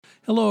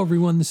Hello,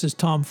 everyone. This is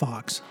Tom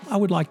Fox. I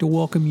would like to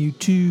welcome you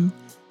to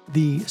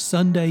the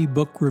Sunday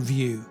Book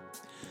Review.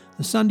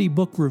 The Sunday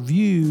Book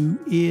Review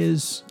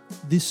is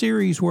the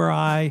series where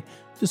I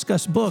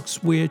discuss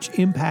books which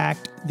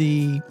impact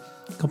the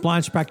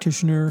compliance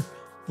practitioner,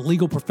 the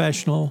legal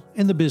professional,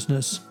 and the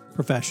business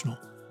professional.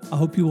 I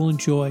hope you will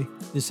enjoy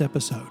this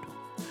episode.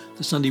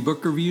 The Sunday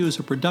Book Review is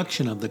a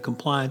production of the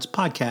Compliance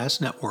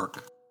Podcast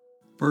Network.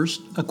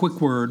 First, a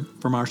quick word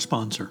from our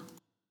sponsor.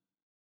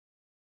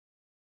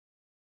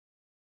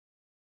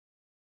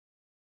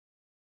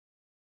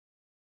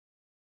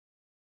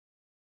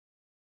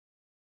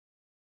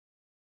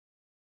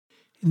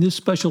 In this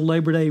special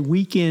Labor Day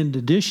weekend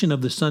edition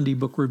of the Sunday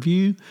Book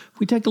Review,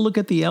 we take a look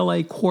at the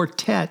LA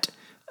Quartet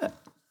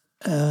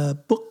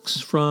books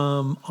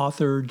from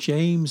author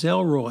James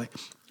Ellroy.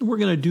 We're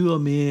going to do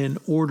them in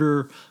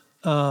order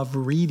of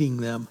reading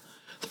them.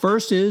 The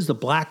first is The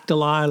Black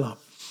Delilah.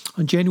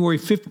 On January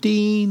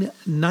 15,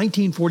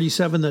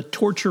 1947, the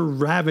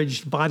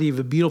torture-ravaged body of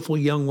a beautiful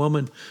young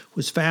woman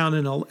was found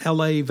in a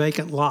LA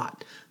vacant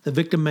lot. The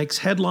victim makes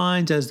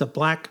headlines as the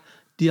Black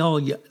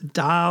Dahlia.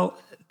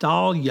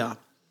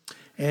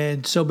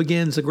 And so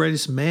begins the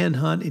greatest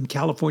manhunt in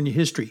California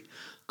history.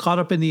 Caught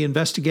up in the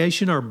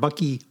investigation are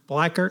Bucky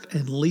Blackert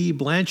and Lee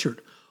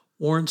Blanchard,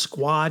 warrant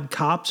squad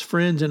cops,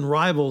 friends, and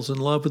rivals in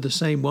love with the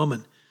same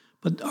woman,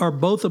 but are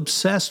both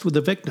obsessed with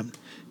the victim,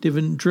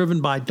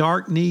 driven by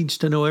dark needs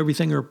to know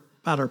everything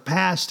about her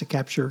past, to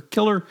capture her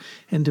killer,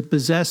 and to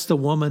possess the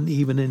woman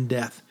even in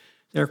death.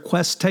 Their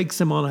quest takes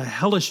them on a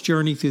hellish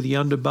journey through the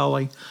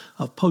underbelly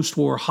of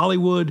post-war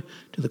Hollywood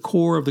to the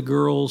core of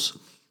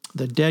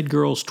the dead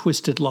girl's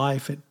twisted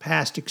life and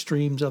past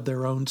extremes of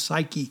their own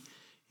psyche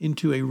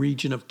into a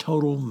region of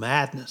total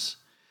madness.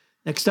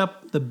 Next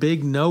up, The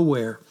Big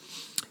Nowhere.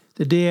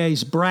 The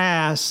DA's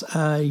brass,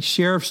 a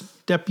sheriff's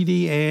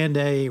deputy, and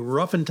a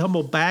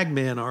rough-and-tumble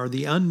bagman are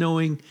the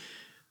unknowingly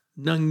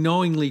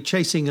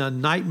chasing a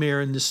nightmare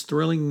in this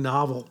thrilling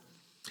novel.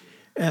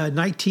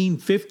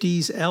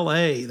 1950s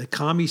L.A., the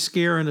commie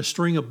scare and a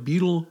string of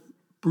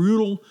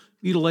brutal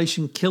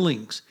mutilation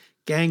killings,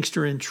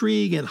 gangster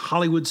intrigue, and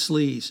Hollywood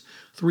sleaze.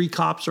 Three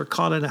cops are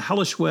caught in a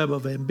hellish web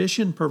of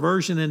ambition,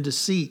 perversion, and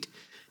deceit.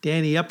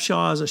 Danny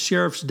Upshaw is a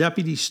sheriff's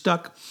deputy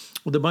stuck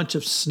with a bunch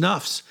of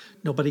snuffs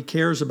nobody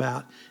cares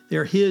about.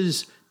 They're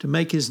his to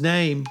make his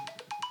name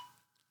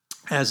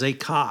as a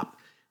cop,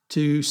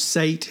 to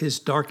sate his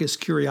darkest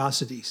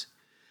curiosities.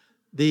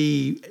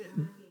 The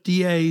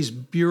DA's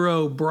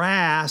bureau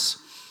brass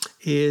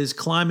is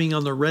climbing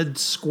on the Red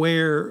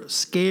Scare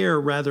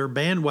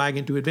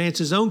bandwagon to advance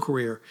his own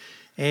career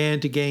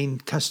and to gain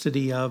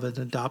custody of an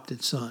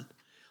adopted son.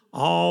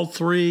 All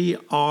three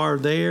are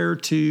there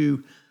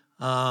to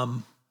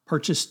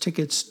purchase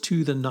tickets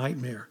to the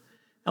nightmare.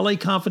 LA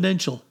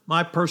Confidential,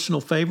 my personal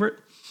favorite,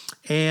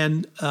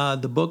 and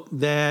the book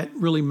that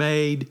really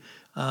made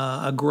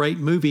a great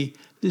movie.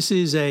 This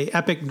is a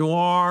epic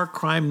noir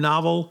crime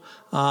novel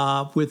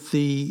with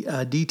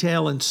the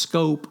detail and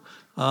scope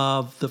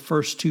of the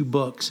first two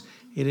books.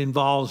 It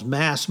involves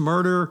mass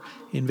murder,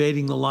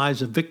 invading the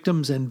lives of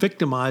victims and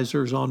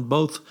victimizers on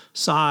both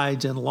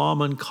sides, and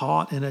lawmen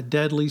caught in a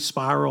deadly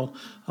spiral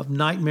of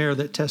nightmare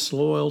that tests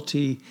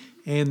loyalty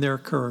and their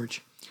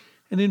courage.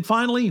 And then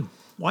finally,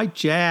 White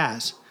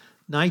Jazz,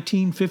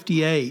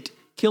 1958.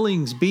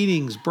 Killings,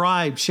 beatings,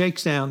 bribes,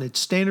 shakedown. It's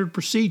standard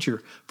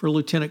procedure for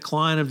Lieutenant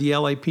Klein of the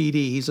LAPD.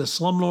 He's a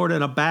slumlord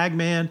and a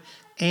bagman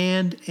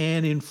and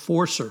an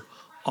enforcer,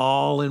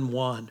 all in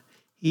one.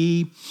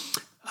 He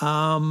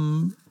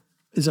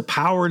is a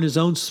power in his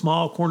own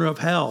small corner of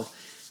hell.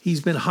 He's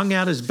been hung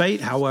out as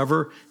bait,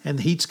 however, and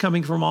the heat's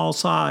coming from all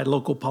sides.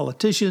 Local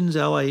politicians,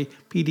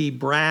 LAPD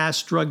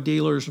brass, drug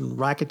dealers, and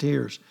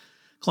racketeers.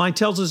 Klein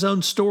tells his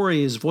own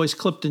story, his voice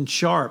clipped and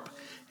sharp.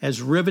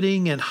 As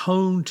riveting and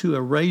honed to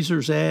a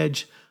razor's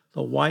edge,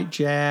 The White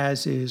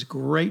Jazz is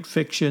great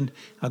fiction,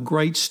 a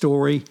great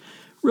story.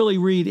 Really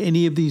read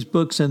any of these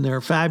books and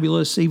they're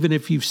fabulous. Even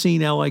if you've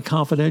seen LA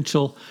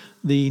Confidential,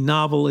 the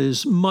novel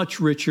is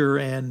much richer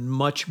and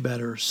much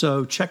better.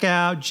 So check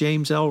out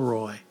James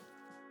Ellroy.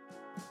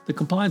 The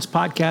Compliance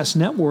Podcast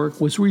Network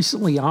was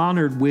recently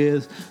honored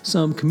with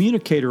some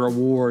communicator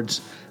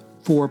awards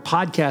for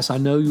podcasts I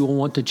know you will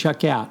want to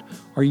check out.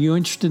 Are you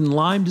interested in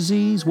Lyme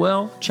disease?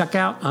 Well, check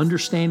out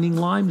Understanding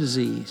Lyme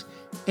Disease.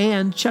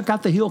 And check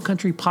out the Hill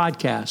Country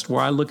Podcast,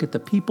 where I look at the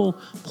people,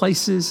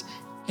 places,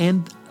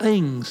 and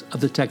things of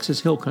the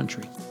Texas Hill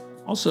Country.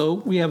 Also,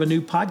 we have a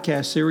new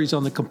podcast series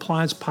on the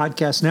Compliance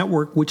Podcast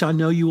Network, which I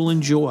know you will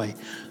enjoy,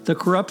 The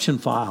Corruption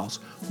Files,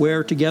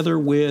 where together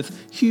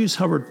with Hughes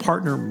Hubbard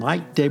partner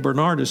Mike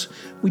DeBernardis,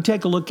 we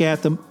take a look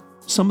at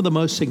some of the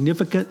most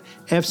significant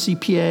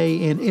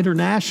FCPA and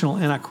international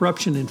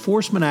anti-corruption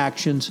enforcement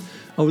actions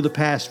over the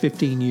past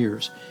 15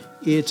 years.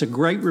 It's a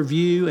great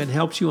review and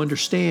helps you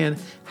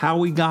understand how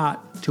we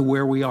got to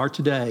where we are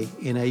today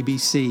in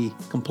ABC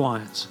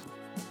compliance.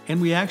 And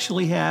we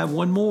actually have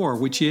one more,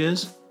 which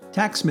is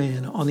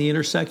Taxman on the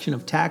intersection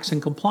of tax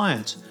and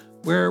compliance,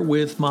 where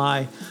with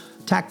my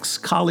tax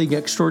colleague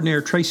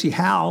extraordinaire Tracy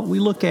Howell, we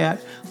look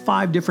at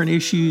 5 different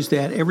issues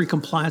that every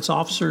compliance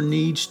officer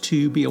needs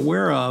to be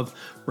aware of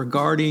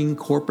regarding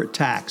corporate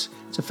tax.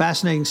 It's a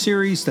fascinating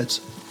series that's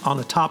on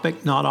a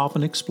topic not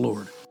often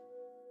explored.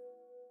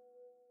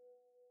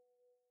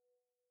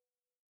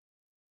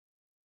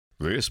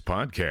 This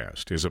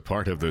podcast is a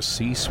part of the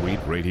C-Suite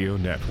Radio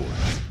Network.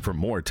 For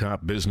more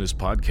top business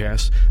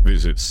podcasts,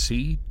 visit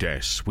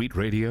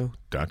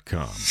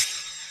c-suiteradio.com.